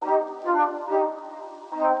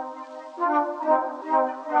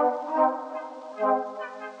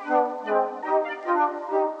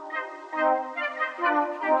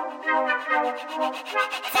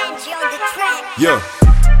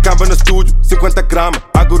Camba no estúdio, 50 gramas,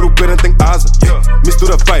 agora o pera tem asa.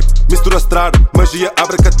 Mistura vibe, mistura estrada, magia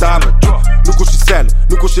abracadabra. No cochicelo,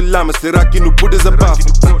 no cochilama, será que não pude desabafo?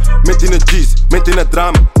 Mente na G's, mente na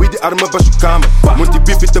drama, we de arma baixo cama. Monte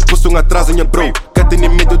bife te puso um atrás, minha bro, que tem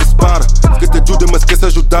medo dispara. Que te ajuda, mas esquece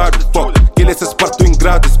ajudar. Fuck, que ele é essas parto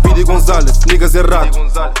ingrato. Speedy Gonzalez, niggas errado.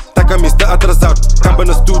 Tá camisa, tá atrasado. Camba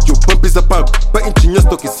no estúdio, pump a palco. Pa entinhas,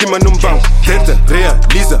 toque em cima num banco. Tenta,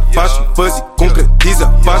 realiza, faz, faz,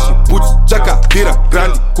 concretiza. Faz, putz, jaca, vira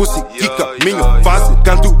grande. Consegui caminho fácil.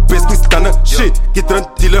 Canto, pesquisa, tá na shit. Que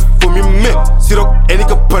tranquila, fome me. Siro,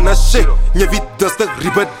 énica, panache. Minha vida está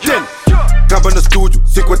riba dele. Camba no estúdio,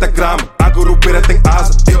 50 gramas, agora o pera tem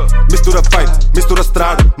asa. Mistura vibe, mistura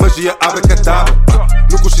estrada, magia abracadabra.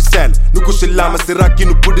 No cochicelo, no cochilama, será que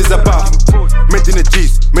não pude desabafo? Mente na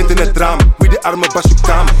G's, mente na drama, we de arma baixo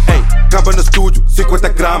cama. Camba no estúdio, 50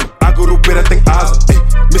 gramas, agora o pera tem asa.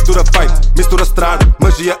 Mistura vibe, mistura estrada,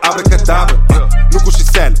 magia abracadabra. No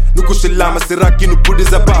cochicelo, no cochilama, será que não pude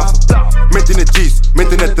desabafo? Mente na G's,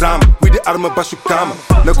 mente na drama, we de arma baixo cama.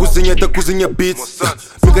 Na cozinha da cozinha beats,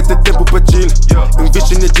 nunca tem tempo pra chill.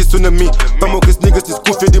 Investe nisso na mim, vamos que os niggas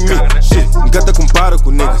desconfiam de mim. Shit, gata compara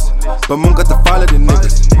com niggas, vamos gata fala de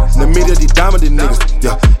niggas. Na mídia de dama de niggas,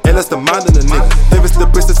 elas tá mandando na niggas. Deve-se da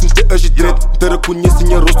pensa sem ter agi direito, te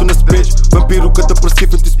reconhecem rosto na speech. Vampiro que te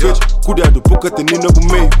percebe em despecho, cuidado, pouca tem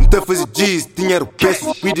no meio. Não te fazer G's, dinheiro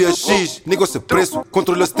peso, mídia X, negócio é preço.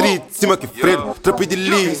 Controla a street, cima que freio, trape de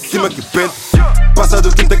Lee, cima que pente.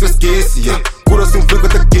 Passado tenta que esquece, coração foi que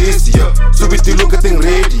te aquece. Subite louca tem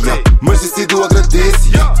rede, mas se cedo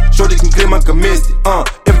agradece. Chore com crema que meste,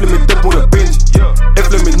 implementa por repente.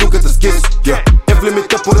 Flame nunca te esquece,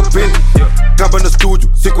 implementa por repente. Camba no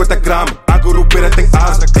estúdio, 50 gramas, agora o pera tem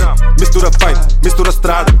asa. Mistura vibe, mistura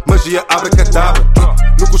estrada, magia abracadabra.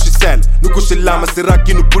 No cochicelo, no cochilama, será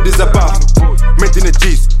que não pude desabafo? Mente na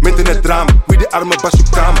G's, mente na drama, we de arma baixo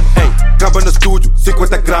cama. Camba no estúdio,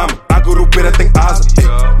 50 gramas, agora o pera tem asa.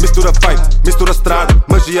 Mistura vibe, mistura estrada,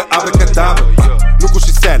 magia abracadabra. No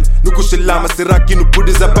cochicelo, no cochilama, será que não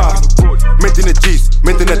pude desabafo? Mente na G's,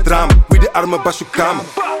 mente na drama, we de arma baixo cama.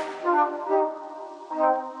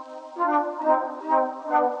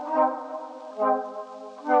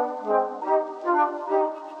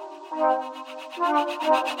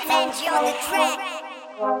 Benji on the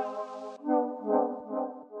track.